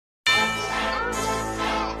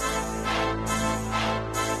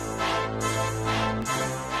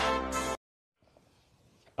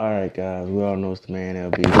Alright guys, we all know it's the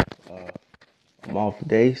man LB. I'm off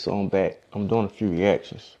today, so I'm back. I'm doing a few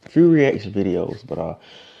reaction videos, but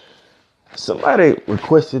somebody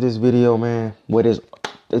requested this video, man.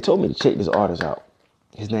 They told me to check this artist out.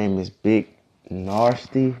 His name is Big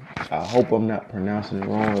Narstie. I hope I'm not pronouncing it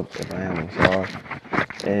wrong. If I am, I'm sorry.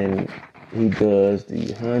 And he does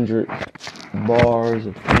the 100 bars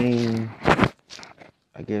of pain,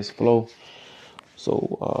 I guess, flow.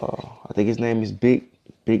 So I think his name is Big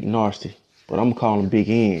Narstie, but I'm calling him Big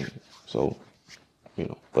N. So,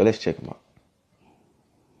 but let's check him out.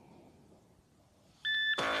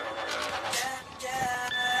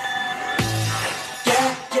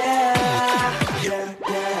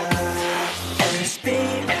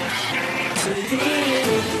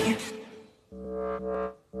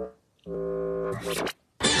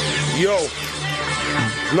 Yo,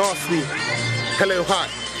 Narstie, hello, hi.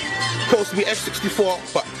 Supposed to be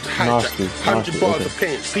F64, but Narstie, 100 bars okay. of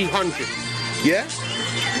paint, P100. Yeah?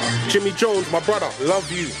 Jimmy Jones, my brother,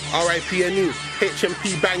 love you. RIPNU,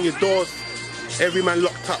 HMP, bang your doors. Every man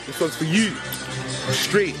locked up, this one's for you.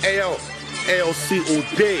 Straight AL, ALC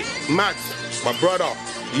all day. Mads, my brother,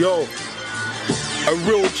 yo. A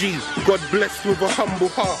real G, God blessed with a humble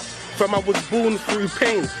heart. From I was born through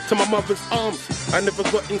pain to my mother's arms. I never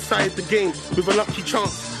got inside the game with a lucky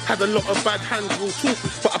chance. Had a lot of bad hands, will talk,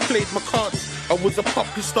 but I played my cards. I was a pup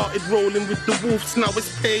who started rolling with the wolves, now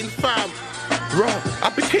it's pain, fam. Bruh, I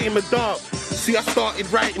became a dog. See, I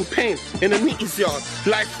started writing pain in a nitty's yard.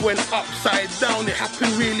 Life went upside down, it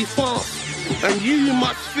happened really fast. And you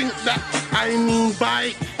must think that I mean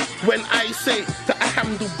by when I say that I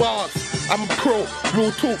handle bars. I'm pro,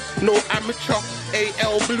 real talk, no amateur.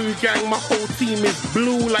 AL Blue Gang, my whole team is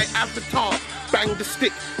blue like Avatar. Bang the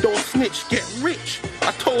stick, don't snitch, get rich.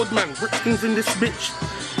 I told man, Brixton's in this bitch.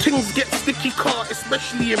 Things get sticky car,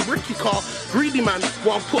 especially in Ricky car. Greedy man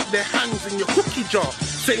won't put their hands in your cookie jar.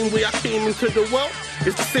 Same way I came into the world,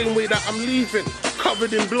 it's the same way that I'm leaving.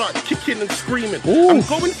 Covered in blood, kicking and screaming. Ooh. I'm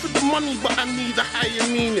going for the money, but I need a higher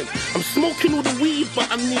meaning. I'm smoking all the weed, but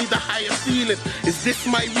I need a higher feeling. Is this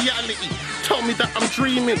my reality? Tell me that I'm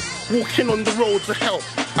dreaming, walking on the roads of hell.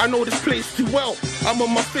 I know this place too well. I'm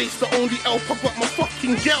on my face, the only elf, I got my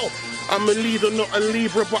fucking girl. I'm a leader, not a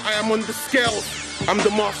Libra, but I am on the scales. I'm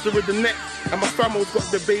the master of the neck, and my family's got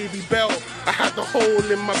the baby bell. I had the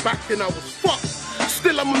hole in my back and I was fucked.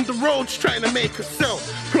 Still I'm on the roads trying to make a sell.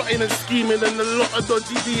 Plotting and scheming and a lot of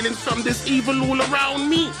dodgy dealings. From this evil all around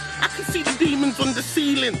me, I can see the demons on the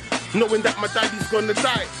ceiling. Knowing that my daddy's gonna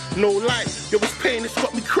die, no lie. There was pain, it's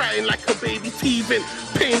got me crying like a baby teething.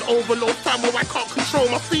 Pain overload, fam, where I can't control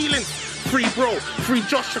my feelings. Free bro, free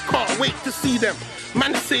Josh, I can't wait to see them.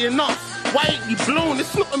 Man saying us, why ain't you blown?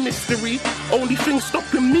 It's not a mystery. Only thing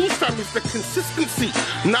stopping me, fam, is the consistency.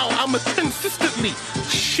 Now I'm a consistently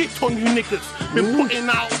shit on you niggas. Been putting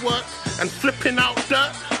out work and flipping out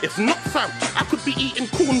dirt. If not, fam, I could be eating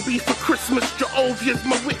corned beef for Christmas. Jehovah's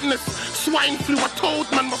my witness. Swine flu, I told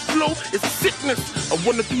man, my flow is sickness. I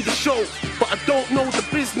wanna do the show, but I don't know the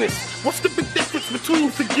business. What's the big difference between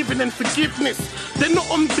forgiving and forgiveness? They're not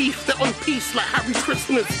on beef, they're on peace like Harry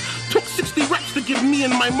Christmas. Took 60 raps to give me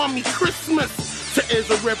and my mummy Christmas. So here's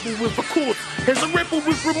a rebel with a cause, here's a rebel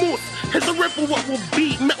with remorse, here's a rebel what will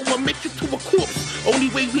beat metal and make it to a corpse. Only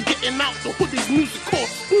way we getting out the hood is music or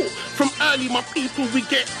sport. From early my people we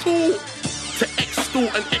get taught to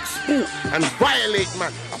extort and export and violate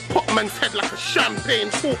man. I pop man's head like a champagne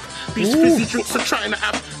cork. These fizzy drinks are trying to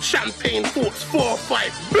have champagne forks, 4 or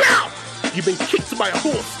 5, blow! You've been kicked by a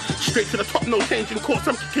horse, straight to the top, no changing course.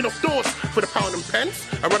 I'm kicking off doors for the pound and pence.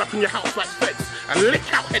 I run up in your house like feds and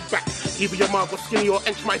lick out head back. Either your mouth or skinny or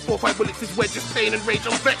inch, my 4-5 bullets is wedges, pain and rage,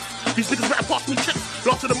 I'm vexed. These niggas better pass me checks.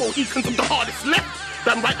 Last of the Mohicans, I'm the hardest left.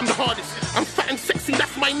 Damn right, I'm the hardest. I'm fat and sexy,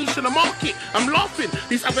 that's my niche in the market. I'm laughing,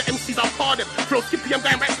 these other MCs, I'll par them. Flow skippy, I'm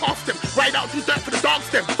going right past them. Ride out, do dirt for the dogs,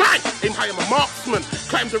 then bang! Aim high, I'm a marksman.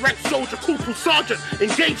 Climb the rank, soldier, corporal, sergeant.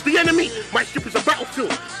 Engage the enemy, my ship is a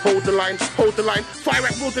battlefield. Hold the line, fire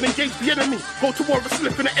at will, then engage the enemy. Go to war with a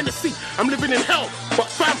slip in the NSC. I'm living in hell, but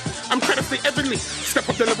fam, I'm trying to stay heavenly. Step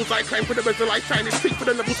up the levels I climb for the bezel I shine. It's peak for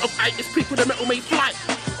the levels of ice, it's peak where the metal may fly.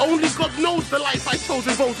 Only God knows the life I chose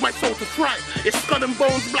involves my soul to thrive. It's skull and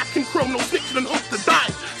bones, black and chrome, no snitching and hope to die.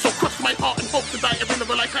 So cross my heart and hope to die every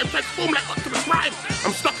level I climb. Transform like Optimus Prime.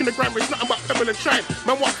 I'm stuck in the grind where it's nothing but pebble and shine.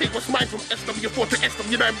 Man, what take what's mine from SW4 to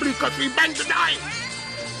SW9, blue country, bang the nine.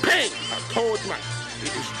 Pain, I told man,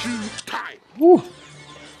 it is due time. Woo.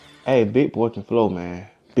 Hey, Big Boy can flow, man.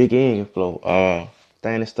 Big N can flow.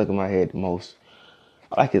 Thing that stuck in my head the most.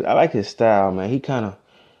 I like his style, man. He kind of,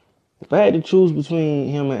 if I had to choose between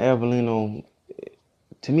him and Evelino,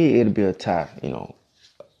 to me it'd be a tie.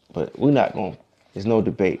 But we not going. There's no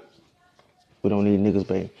debate. We don't need niggas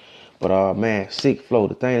bait. But man, sick flow.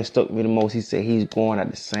 The thing that stuck me the most, he said he's going out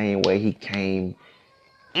the same way he came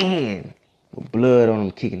in, with blood on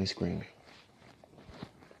him, kicking and screaming.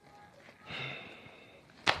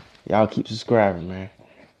 Y'all keep subscribing, man.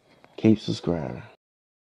 Keep subscribing.